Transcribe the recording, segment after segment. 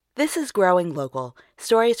This is Growing Local,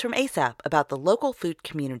 stories from ASAP about the local food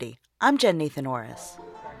community. I'm Jen Nathan Orris.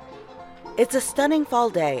 It's a stunning fall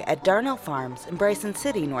day at Darnell Farms in Bryson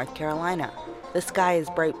City, North Carolina. The sky is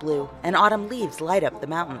bright blue, and autumn leaves light up the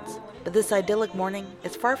mountains. But this idyllic morning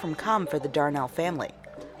is far from calm for the Darnell family.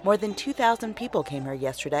 More than 2,000 people came here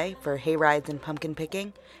yesterday for hay rides and pumpkin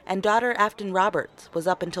picking, and daughter Afton Roberts was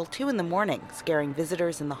up until 2 in the morning scaring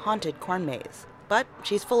visitors in the haunted corn maze. But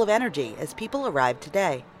she's full of energy as people arrived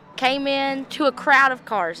today. Came in to a crowd of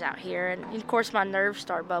cars out here, and of course my nerves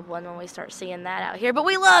start bubbling when we start seeing that out here. But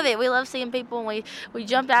we love it. We love seeing people, and we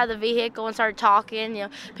jumped out of the vehicle and started talking.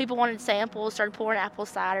 People wanted samples, started pouring apple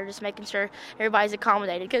cider, just making sure everybody's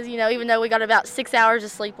accommodated. Because even though we got about 6 hours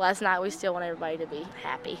of sleep last night, we still want everybody to be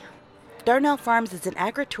happy. Darnell Farms is an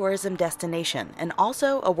agritourism destination and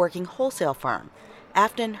also a working wholesale farm.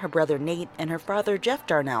 Afton, her brother Nate, and her father Jeff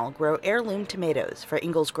Darnell grow heirloom tomatoes for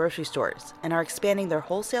Ingles grocery stores and are expanding their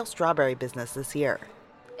wholesale strawberry business this year.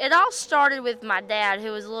 It all started with my dad,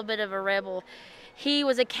 who was a little bit of a rebel. He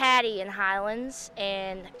was a caddy in Highlands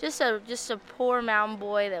and just a poor mountain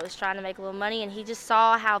boy that was trying to make a little money, and he just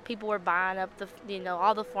saw how people were buying up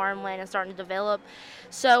all the farmland and starting to develop.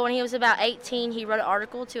 So when he was about 18, he wrote an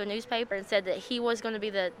article to a newspaper and said that he was going to be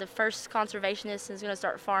the first conservationist and was going to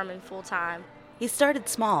start farming full time. He started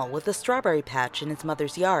small with a strawberry patch in his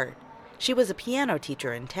mother's yard. She was a piano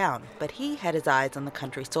teacher in town, but he had his eyes on the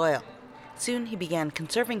country soil. Soon he began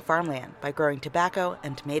conserving farmland by growing tobacco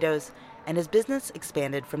and tomatoes, and his business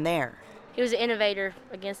expanded from there. He was an innovator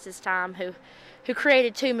against his time who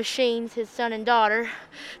created 2 machines, his son and daughter,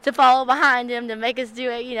 to follow behind him to make us do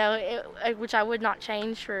it, which I would not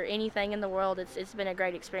change for anything in the world. It's been a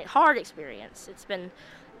great experience, hard experience. It's been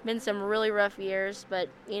some really rough years, but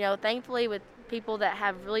thankfully with people that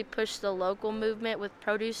have really pushed the local movement with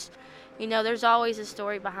produce, there's always a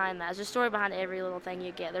story behind that. There's a story behind every little thing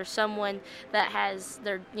you get. There's someone that has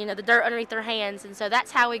the dirt underneath their hands, and so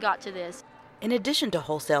that's how we got to this. In addition to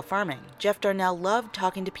wholesale farming, Jeff Darnell loved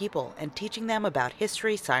talking to people and teaching them about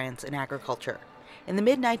history, science, and agriculture. In the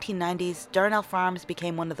mid-1990s, Darnell Farms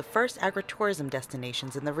became one of the first agritourism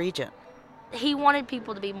destinations in the region. He wanted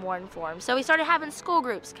people to be more informed, so he started having school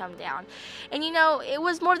groups come down. And it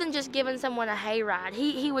was more than just giving someone a hayride.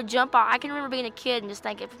 He would jump off. I can remember being a kid and just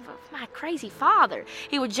thinking, my crazy father.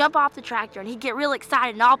 He would jump off the tractor and he'd get real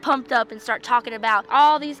excited and all pumped up and start talking about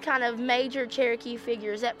all these kind of major Cherokee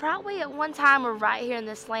figures that probably at one time were right here in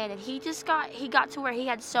this land. And he got to where he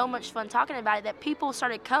had so much fun talking about it that people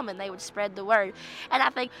started coming. They would spread the word. And I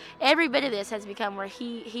think every bit of this has become where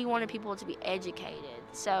he wanted people to be educated.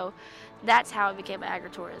 So that's how it became an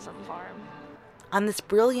agritourism farm. On this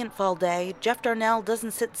brilliant fall day, Jeff Darnell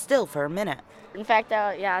doesn't sit still for a minute. In fact,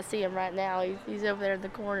 I see him right now. He's over there in the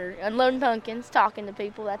corner unloading pumpkins, talking to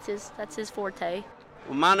people. That's his forte.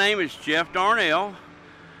 Well, my name is Jeff Darnell,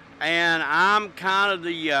 and I'm kind of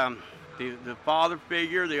the father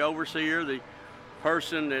figure, the overseer, the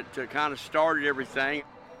person that kind of started everything.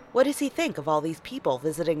 What does he think of all these people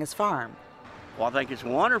visiting his farm? Well, I think it's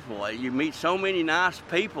wonderful. You meet so many nice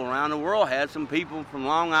people around the world. Had some people from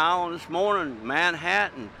Long Island this morning,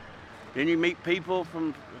 Manhattan. Then you meet people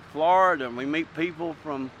from Florida, and we meet people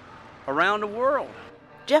from around the world.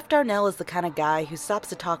 Jeff Darnell is the kind of guy who stops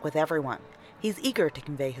to talk with everyone. He's eager to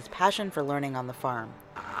convey his passion for learning on the farm.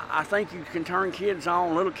 I think you can turn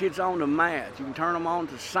little kids on to math. You can turn them on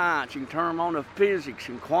to science. You can turn them on to physics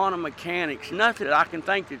and quantum mechanics. Nothing that I can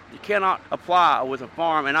think that you cannot apply with a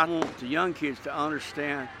farm. And I want the young kids to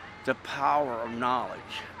understand the power of knowledge.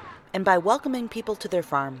 And by welcoming people to their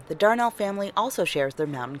farm, the Darnell family also shares their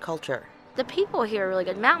mountain culture. The people here are really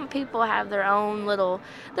good. Mountain people have their own we're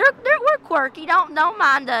quirky. Don't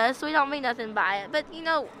mind us. We don't mean nothing by it. But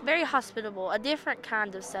very hospitable. A different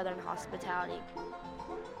kind of Southern hospitality.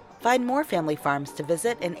 Find more family farms to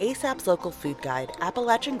visit in ASAP's local food guide,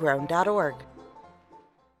 AppalachianGrown.org.